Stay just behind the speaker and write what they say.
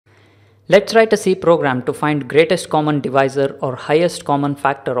Let's write a C program to find greatest common divisor or highest common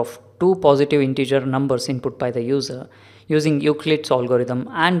factor of two positive integer numbers input by the user using Euclid's algorithm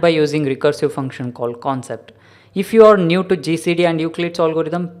and by using recursive function called concept. If you are new to GCD and Euclid's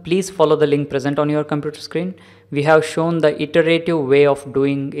algorithm, please follow the link present on your computer screen. We have shown the iterative way of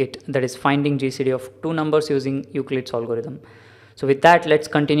doing it, that is finding GCD of two numbers using Euclid's algorithm. So with that, let's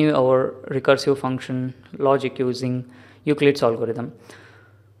continue our recursive function logic using Euclid's algorithm.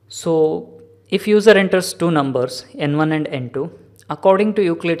 So if user enters two numbers n1 and n2, according to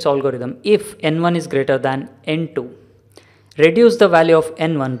Euclid's algorithm, if n1 is greater than n2, reduce the value of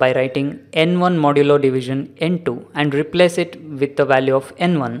n1 by writing n1 modulo division n2 and replace it with the value of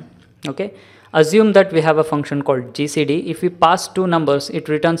n1. Okay. Assume that we have a function called GCD. If we pass two numbers, it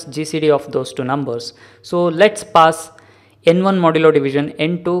returns GCD of those two numbers. So let's pass n1 modulo division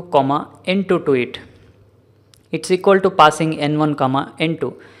n2 comma n2 to it. It's equal to passing n1 comma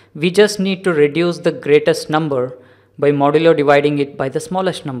n2. We just need to reduce the greatest number by modulo dividing it by the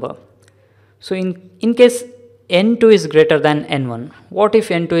smallest number. So in case n2 is greater than n1, what if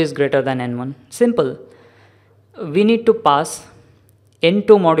n2 is greater than n1? Simple. We need to pass n2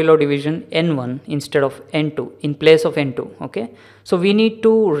 modulo division n1 instead of n2 in place of n2. Okay. So we need to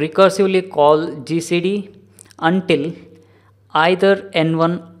recursively call GCD until either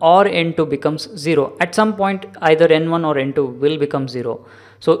n1 or n2 becomes 0. At some point either n1 or n2 will become 0.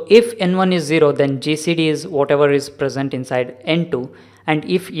 So if n1 is 0, then GCD is whatever is present inside n2, and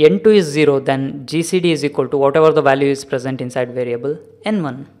if n2 is 0, then GCD is equal to whatever the value is present inside variable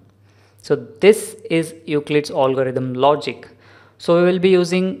n1. So this is Euclid's algorithm logic. So we will be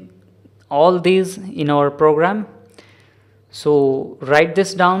using all these in our program. So write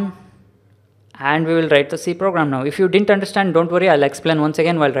this down and we will write the C program now. If you didn't understand, don't worry, I'll explain once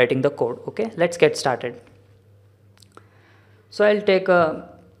again while writing the code. Okay, let's get started. So I'll take a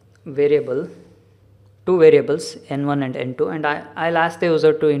variable, two variables n1 and n2, and I'll ask the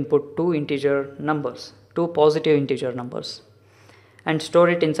user to input two integer numbers, two positive integer numbers, and store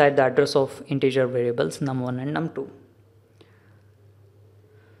it inside the address of integer variables num1 and num2.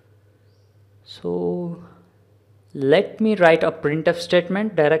 So let me write a printf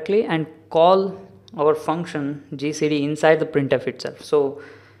statement directly and call our function GCD inside the printf itself. So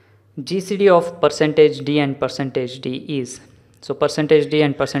GCD of %d and %d is, so %d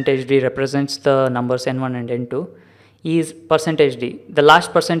and %d represents the numbers n1 and n2, is %d. The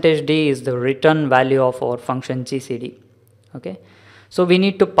last %d is the return value of our function GCD. Okay. So we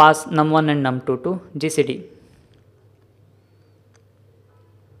need to pass num1 and num2 to GCD.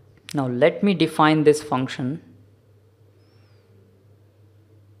 Now let me define this function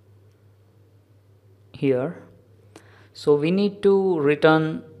here. So we need to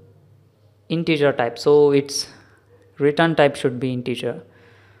return integer type, so its return type should be integer.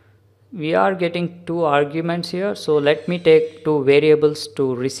 We are getting two arguments here, so let me take two variables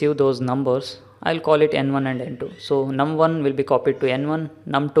to receive those numbers. I'll call it n1 and n2. So num1 will be copied to n1,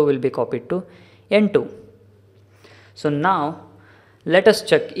 num2 will be copied to n2. So now let us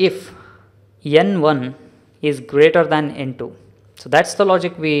check if n1 is greater than n2. So that's the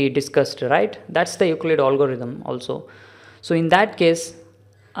logic we discussed, right? That's the Euclid algorithm also. So in that case,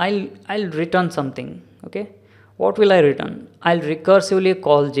 I'll return something. Okay. What will I return? I'll recursively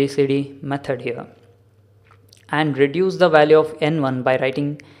call GCD method here and reduce the value of n1 by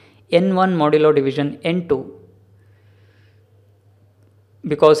writing n1 modulo division n2,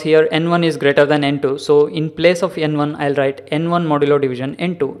 because here n1 is greater than n2. So in place of n1, I'll write n1 modulo division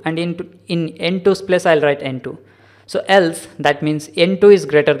n2, and in n2's place I'll write n2. So else, that means n2 is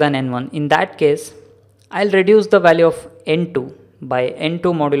greater than n1. In that case, I'll reduce the value of n2 by n2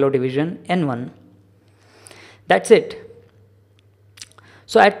 modulo division n1. That's it.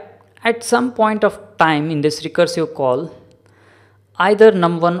 So at some point of time in this recursive call, either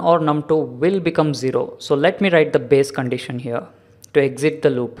num1 or num2 will become 0. So let me write the base condition here to exit the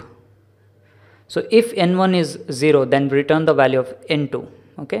loop. So if n1 is 0, then return the value of n2.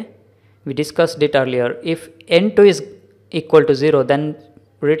 Okay. We discussed it earlier. If n2 is equal to 0, then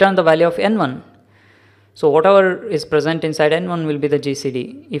return the value of n1. So whatever is present inside n1 will be the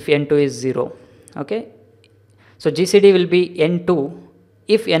GCD if n2 is 0. Okay. So GCD will be n2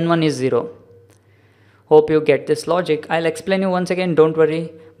 if n1 is 0. Hope you get this logic. I'll explain you once again, don't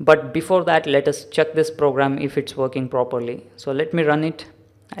worry. But before that, let us check this program if it's working properly. So let me run it.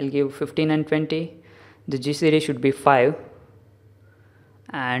 I'll give 15 and 20. The GCD should be 5.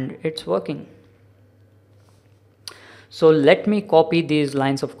 And it's working. So let me copy these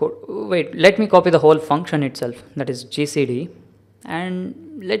lines of code. Wait, let me copy the whole function itself, that is GCD,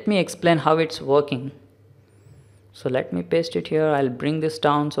 and let me explain how it's working. So let me paste it here. I'll bring this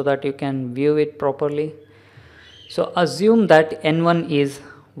down so that you can view it properly. So assume that N1 is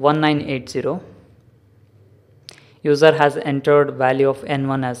 1980. User has entered value of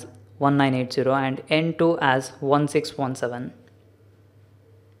N1 as 1980 and N2 as 1617.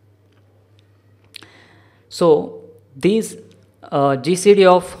 So these GCD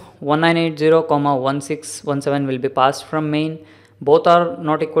of 1980, 1617 will be passed from main. Both are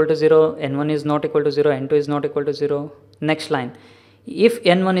not equal to 0. N1 is not equal to 0. N2 is not equal to 0. Next line. If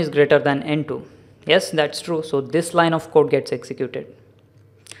N1 is greater than N2. Yes, that's true. So this line of code gets executed.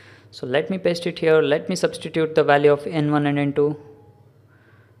 So let me paste it here. Let me substitute the value of N1 and N2.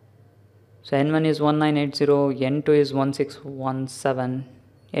 So N1 is 1980. N2 is 1617.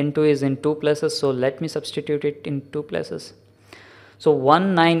 N2 is in 2 places. So let me substitute it in 2 places. So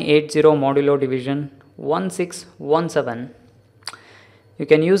 1980 modulo division 1617. You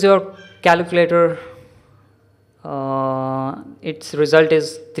can use your calculator. Its result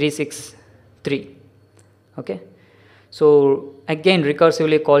is 363. Okay. So again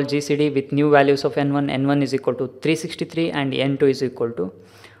recursively call GCD with new values of N1. N1 is equal to 363 and N2 is equal to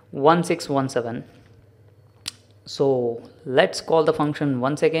 1617. So let's call the function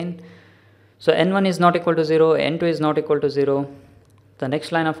once again. So N1 is not equal to 0. N2 is not equal to 0. The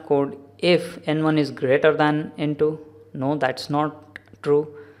next line of code, if N1 is greater than N2. No, that's not true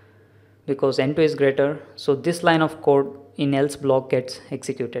because N2 is greater. So this line of code in else block gets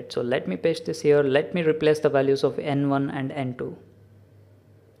executed. So let me paste this here. Let me replace the values of N1 and N2.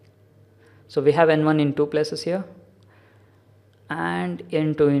 So we have N1 in 2 places here and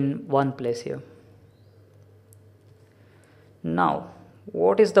N2 in 1 place here. Now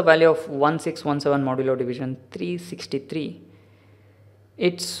what is the value of 1617 modulo division 363?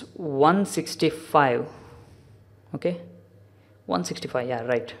 It's 165. Okay, 165, yeah,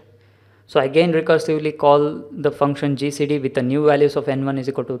 right. So again recursively call the function GCD with the new values of N1 is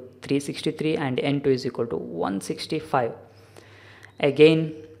equal to 363 and N2 is equal to 165.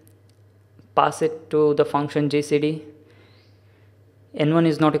 Again pass it to the function GCD. N1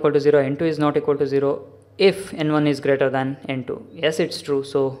 is not equal to 0, N2 is not equal to 0 if N1 is greater than N2. Yes, it's true.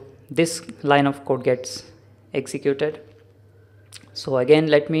 So this line of code gets executed. So again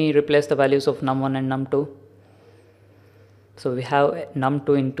let me replace the values of num1 and num2. So we have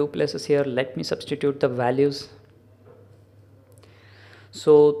num2 in 2 places here. Let me substitute the values.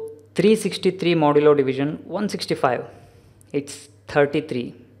 So 363 modulo division 165, it's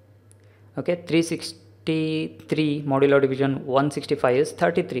 33. Okay, 363 modulo division 165 is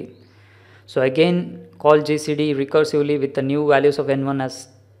 33. So again call GCD recursively with the new values of N1 as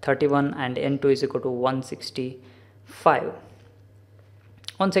 31 and N2 is equal to 165.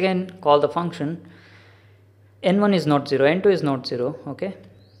 Once again call the function. N1 is not 0, N2 is not 0. Okay,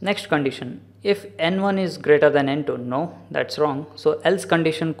 next condition, if N1 is greater than N2. No, that's wrong. So else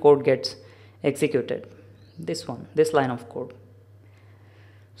condition code gets executed. This one, this line of code.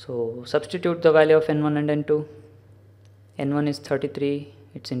 So substitute the value of N1 and N2. N1 is 33,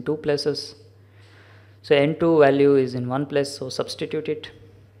 it's in 2 places. So N2 value is in 1 place, so substitute it.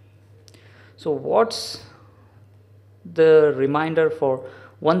 So what's the reminder for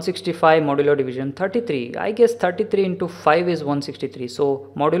 165 modulo division 33? I guess 33 into 5 is 163.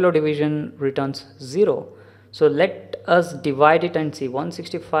 So modulo division returns 0. So let us divide it and see.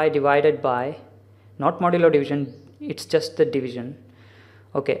 165 divided by, not modulo division, it's just the division.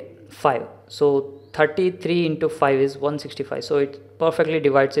 Okay, 5. So 33 into 5 is 165. So it perfectly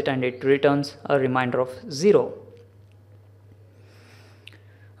divides it and it returns a remainder of 0.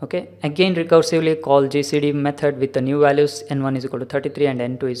 Okay, again recursively call GCD method with the new values. N1 is equal to 33 and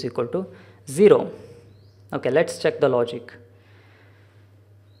N2 is equal to 0. Okay, let's check the logic.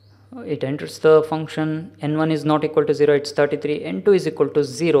 It enters the function. N1 is not equal to 0, it's 33. N2 is equal to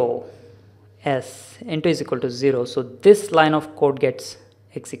 0. Yes, N2 is equal to 0. So this line of code gets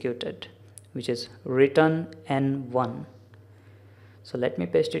executed, which is return N1. So let me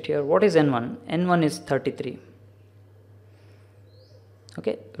paste it here. What is N1? N1 is 33.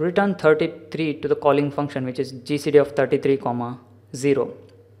 Okay, return 33 to the calling function, which is GCD of 33 comma 0.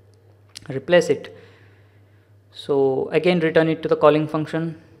 Replace it. So again return it to the calling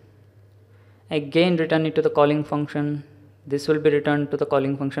function. Again return it to the calling function. This will be returned to the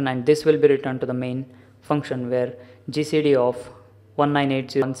calling function and this will be returned to the main function where GCD of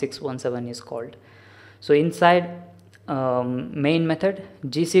 19801617 is called. So inside main method,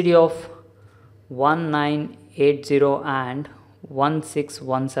 GCD of 1980 and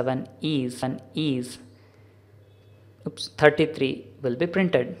 1617 is 33 will be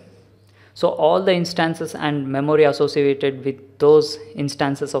printed. So all the instances and memory associated with those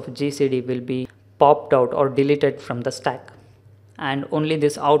instances of GCD will be popped out or deleted from the stack, and only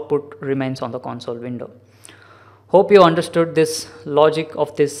this output remains on the console window. Hope you understood this logic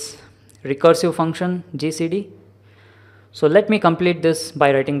of this recursive function GCD. So let me complete this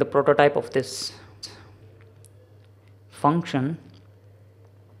by writing the prototype of this function.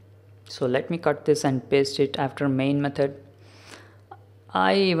 So let me cut this and paste it after main method.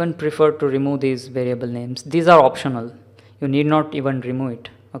 I even prefer to remove these variable names. These are optional. You need not even remove it.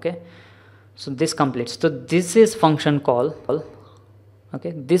 Okay. So this completes. So this is function call.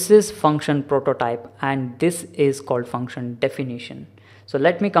 Okay. This is function prototype, and this is called function definition. So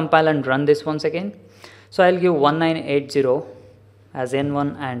let me compile and run this once again. So I'll give 1980 as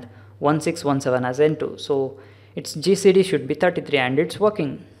N1 and 1617 as N2. So its GCD should be 33, and it's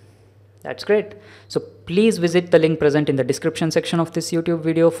working. That's great. So please visit the link present in the description section of this YouTube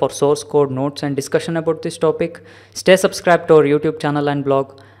video for source code, notes, and discussion about this topic. Stay subscribed to our YouTube channel and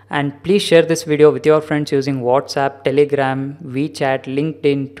blog, and please share this video with your friends using WhatsApp, Telegram, WeChat,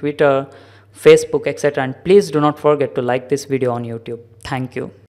 LinkedIn, Twitter, Facebook, etc. And please do not forget to like this video on YouTube. Thank you.